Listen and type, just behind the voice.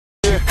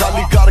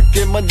खाली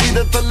करके मंजी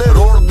दे थल्ले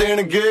रोड़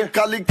देणगे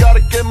खाली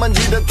करके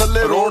मंजी दे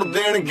थल्ले रोड़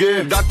देणगे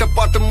डट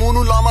पट मूंह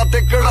नू लावां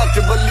ते कड़च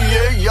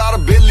बल्लीए यार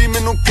बेली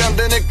मैनू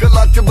कहंदे ने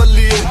कलच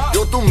बल्लीए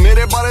जो तू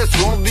मेरे बारे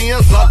सुनदी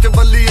है सच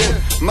बल्लीए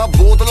मैं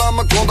बोतलां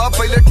मकाउंदा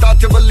पहले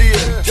टच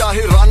बल्लीए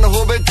चाहे रन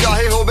होवे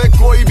चाहे होवे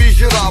कोई भी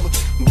शराब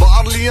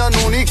बाहरलियां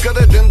नू नहीं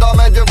कदे दिंदा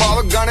मैं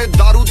जवाब गाने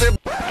दारू ते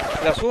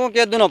શું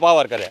કે દુનો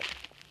પાવર કરે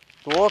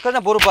તો ઓળખે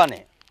ને બુરબાને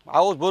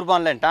આવું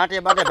બુરબાન લઈને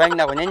ટાંટિયા બાટે ભાંગી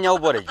નાખો અહીંયા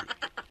ઉભો રહેજી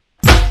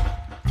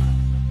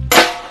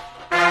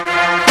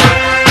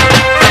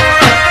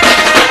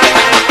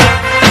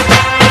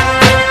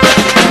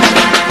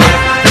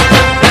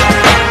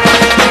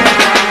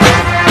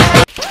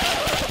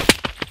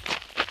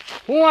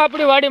હું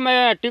આપણી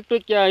વાડીમાં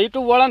ટિકટોક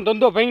યુટ્યુબ વાળાનો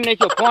ધંધો ભાંગી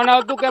નાખ્યો ફોન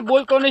આવતું કે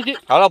બોલતો નથી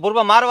હાલો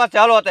બુરબા મારવા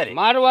છે હાલો અત્યારે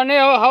મારવા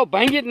નહીં હવે હાવ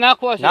ભાંગી જ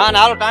નાખવા છે ના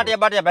ના હાલો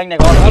ટાંટિયા બાટિયા ભાંગી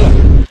નાખો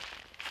હાલો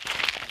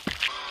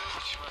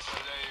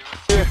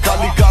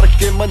खाली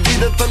करके मंजी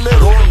दे थल्ले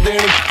रोड़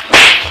देण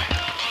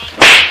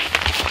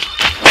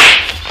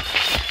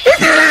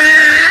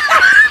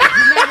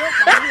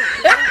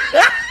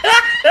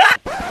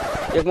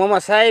એક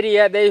મામા શાયરી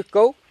યાદ આવી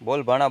કહું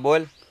બોલ ભણા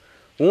બોલ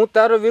હું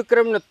તારો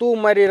વિક્રમ ને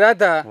તું મારી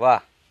રાધા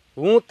વાહ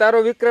હું તારો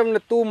વિક્રમ ને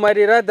તું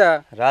મારી રાધા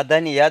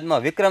રાધાની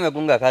યાદમાં વિક્રમે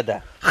ગુંગા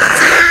ખાધા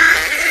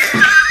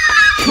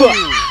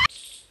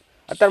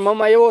અત્યારે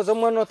મામા એવો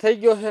જમાનો થઈ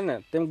ગયો છે ને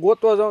તેમ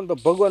ગોતવા જાઉં તો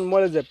ભગવાન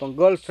મળે જાય પણ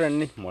ગર્લફ્રેન્ડ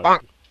નહીં મળે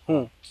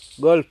હું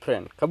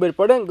ગર્લફ્રેન્ડ ખબર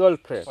પડે ને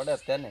ગર્લફ્રેન્ડ પડે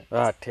તેને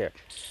હા ઠેક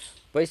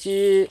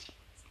પછી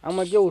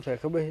આમાં કેવું થાય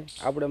ખબર છે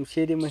આપણે આમ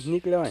શેરીમાં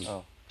નીકળ્યા હોય ને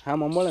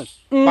આમાં મળે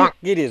ને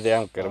ગીરી જાય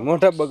આમ કરે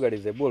મોઢા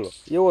બગાડી જાય બોલો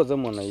એવો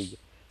જમાનો આવી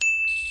ગયો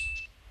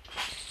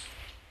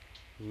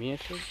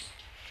મેસેજ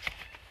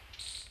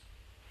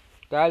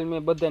કાલ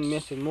મેં બધાને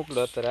મેસેજ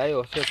મોકલ્યો અત્યારે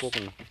આવ્યો છે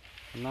કોકનું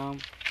નામ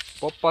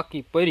પપ્પા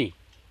કી પરી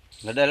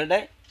લડાઈ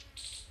લડાઈ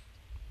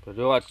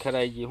જોવાત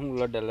ખરાઈ ગઈ હું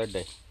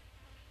લડાઈ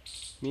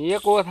મેં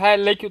એક વખત હાય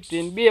લખ્યું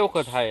હતું બે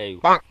વખત હાય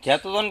આવ્યું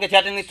કહેતો તો ને કે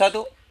ચેટિંગ નથી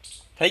થતું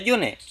થઈ ગયું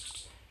ને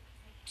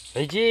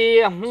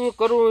હજી હું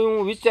કરું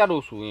હું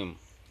વિચારું છું એમ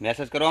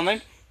મેસેજ કરવા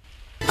માંડ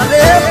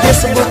અરે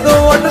ફેસબુક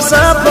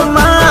વોટ્સએપ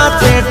માં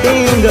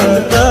ચેટિંગ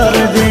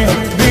કરજે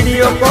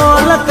વિડિયો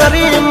કોલ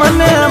કરી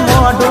મને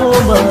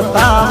મોઢું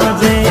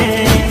બતાવજે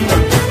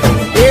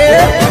એ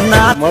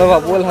ના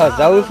મળવા બોલવા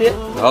જાવું છે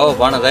હો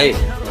ભાણા જાય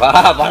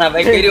વાહ ભાણા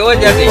ભાઈ કર્યો હો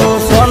જાતી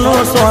સોનો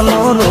સોનો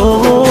રો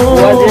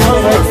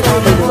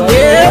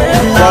એ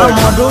ના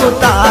મોઢું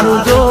તારું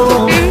જો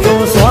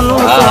સોનો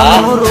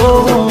સોનો રો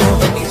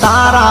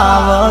તારા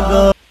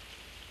વગર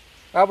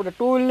આપણે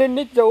ટુ વ્હીલર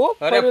લઈને જ જવું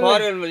અરે ફોર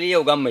વ્હીલર લઈ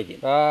આવ ગામમાંથી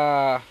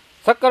હા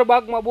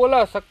શક્કરબાગમાં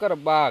બોલા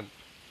શક્કરબાગ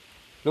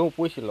હું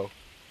પૂછી લઉં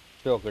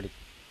જો ઘડી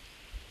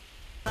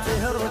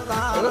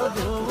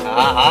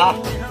હા હા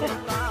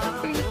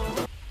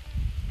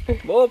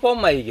બહુ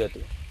ફોર્મમાં આવી ગયો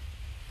તું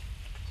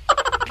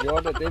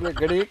જો તો તે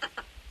ઘડી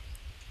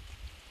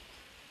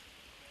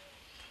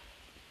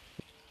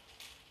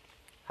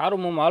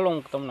સારું મમ્મા હાલો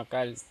હું તમને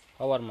કાલ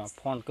સવારમાં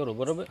ફોન કરું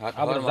બરોબર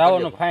આપણે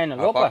જવાનું ફાઇનલ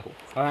હો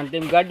હા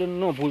તેમ ગાડીનું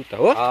ન ભૂલતા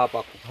હો હા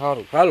પાકું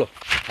સારું હાલો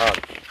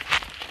સારું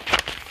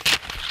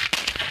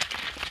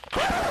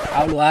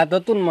આવડું આ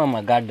હતું ને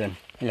મામા ગાર્ડન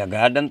એટલે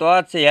ગાર્ડન તો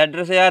આ જ છે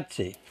એડ્રેસ આ જ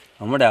છે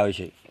હમણાં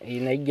આવશે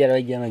એને 11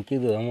 વાગ્યામાં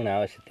કીધું હમણાં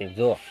આવશે તે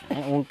જો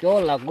હું કેવો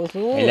લાગુ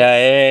છું એટલે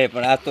એ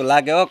પણ આ તો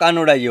લાગે હો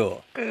કાનુડા જેવો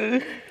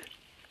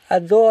આ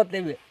જો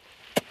તમે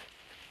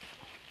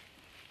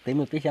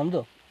પૈસા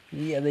સમજો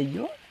યાદ આવી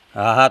ગયો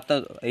હા હા તો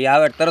એ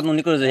આવે તરત નું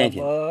નીકળી જાય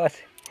છે બસ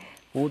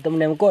હું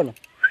તમને એમ કહું ને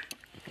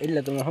એટલે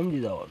તમે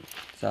સમજી જવાનું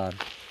સારું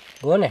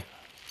હો ને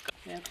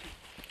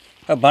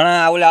ભણા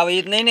આવલે આવે જ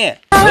નહીં ને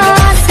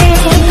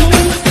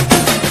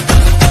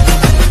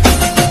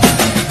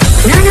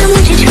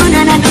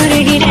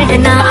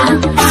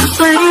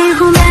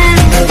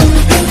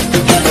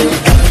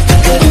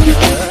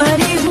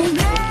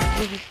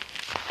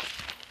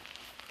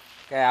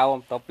કઈ આવો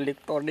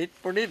તકલીફ તો નહીં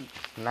પડી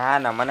ના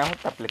ના મને શું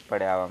તકલીફ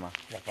પડે આવામાં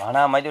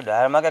ભણામાં જો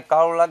ડાયરમાં કે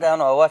કાળું લાગે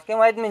આનો અવાજ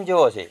કેમ આદમીન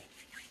જેવો છે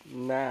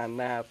ના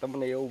ના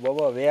તમને એવું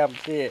બાબા વ્યામ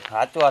છે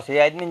સાચું આ છે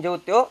આદમીન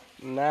જેવું ત્યો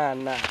ના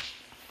ના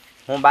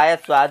હું બાય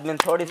છું આદમીન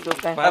થોડી શું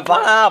કઈ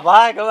ભણા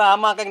ભાગ હવે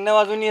આમાં કઈક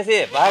નવા જૂની છે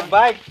ભાગ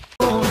ભાગ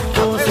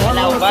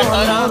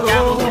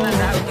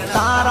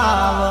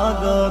તારા